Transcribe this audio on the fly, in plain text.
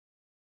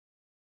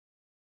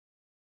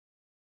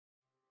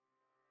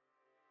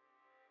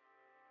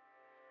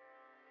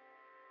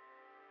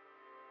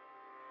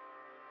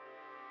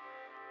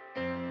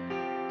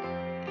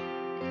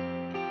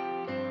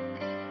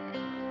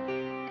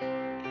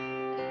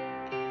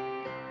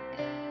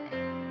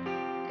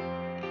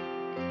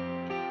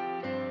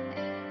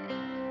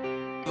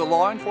The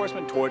Law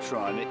Enforcement Torch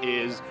Run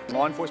is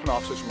law enforcement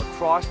officers from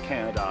across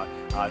Canada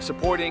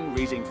supporting,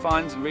 raising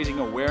funds, and raising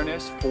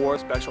awareness for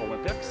Special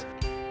Olympics.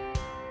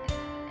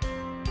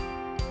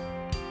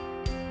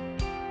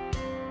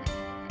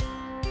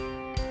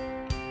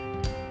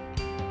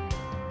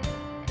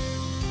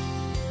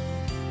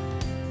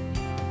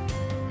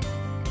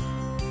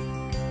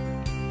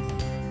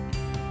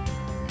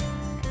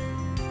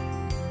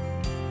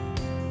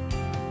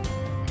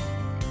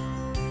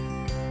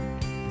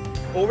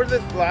 Over the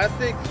last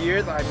 6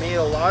 years, I made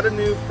a lot of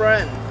new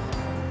friends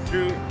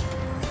through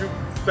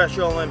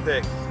Special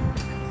Olympics.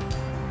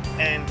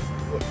 And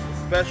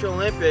Special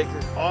Olympics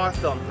is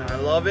awesome, and I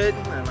love it,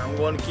 and I'm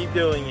going to keep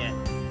doing it.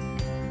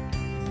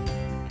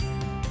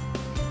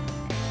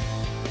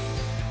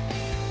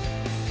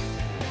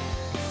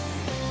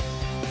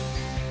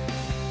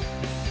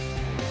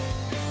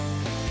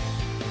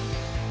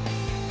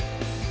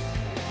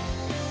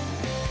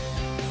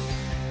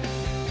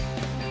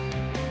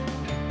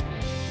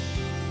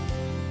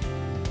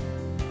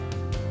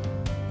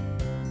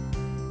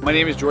 My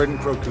name is Jordan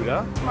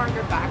Krokuda.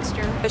 Margaret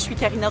Baxter. Je suis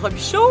Karina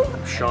Robichaud.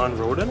 Sean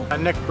Roden.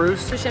 Nick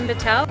Bruce. Sushin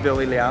Patel.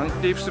 Billy Liang.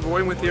 Dave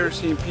Savoy with the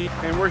RCMP,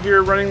 and we're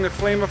here running the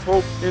Flame of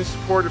Hope in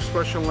support of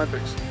Special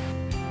Olympics.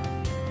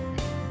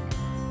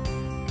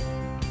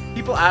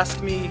 People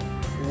ask me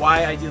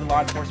why I do the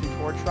Law Enforcement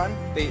Torch Run.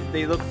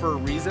 They look for a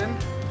reason,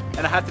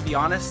 and I have to be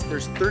honest,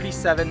 there's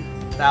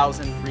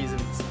 37,000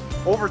 reasons.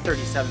 Over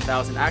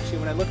 37,000. Actually,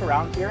 when I look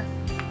around here,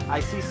 I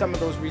see some of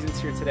those reasons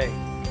here today,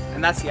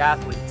 and that's the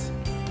athletes.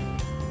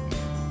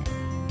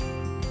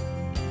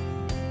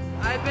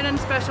 I've been in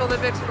Special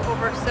Olympics for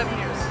over 7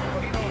 years.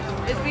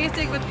 It's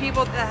basic with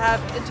people that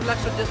have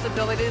intellectual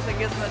disabilities that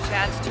gives them a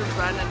chance to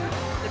run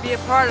and to be a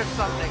part of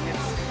something.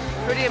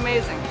 It's pretty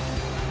amazing.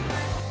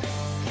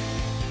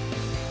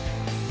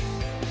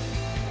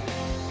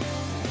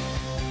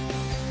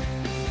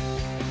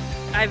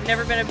 I've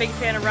never been a big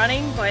fan of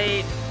running, but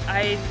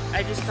I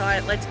just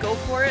thought, let's go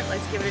for it,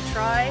 let's give it a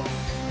try.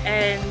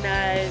 And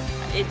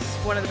it's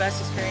one of the best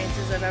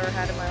experiences I've ever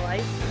had in my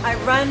life. I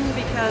run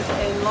because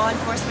in law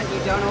enforcement you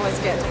don't always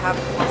get to have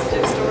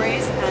positive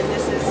stories, and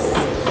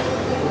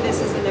this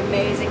is an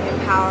amazing,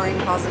 empowering,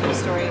 positive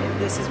story.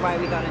 This is why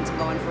we got into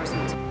law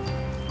enforcement.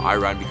 I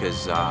run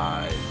because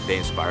they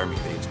inspire me.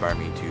 They inspire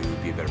me to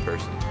be a better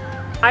person.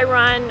 I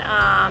run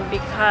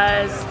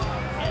because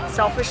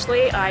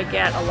selfishly I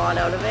get a lot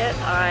out of it.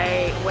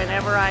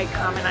 Whenever I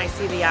come and I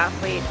see the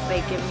athletes,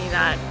 they give me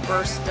that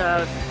burst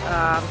of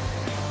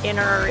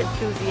inner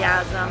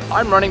enthusiasm.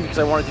 I'm running because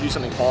I wanted to do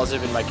something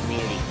positive in my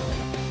community.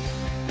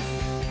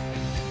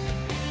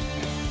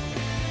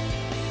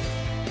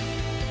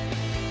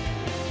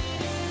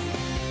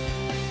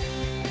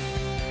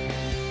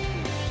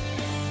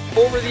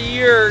 Over the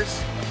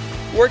years,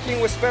 working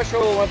with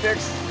Special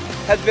Olympics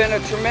has been a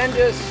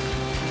tremendous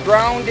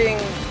grounding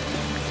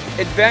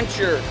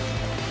adventure.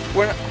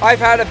 When I've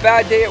had a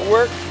bad day at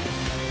work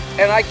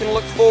and I can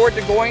look forward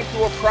to going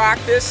to a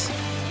practice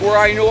where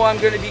I know I'm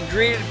going to be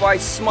greeted by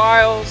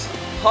smiles,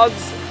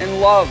 hugs, and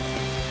love.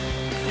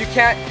 You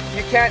can't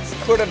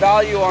put a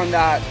value on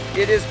that.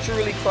 It is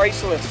truly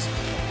priceless.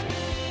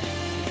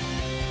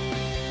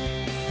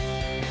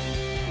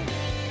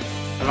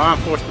 The Law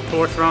Enforcement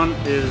Torch Run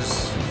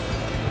is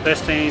the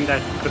best thing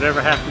that could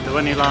ever happen to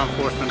any law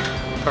enforcement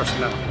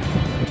personnel.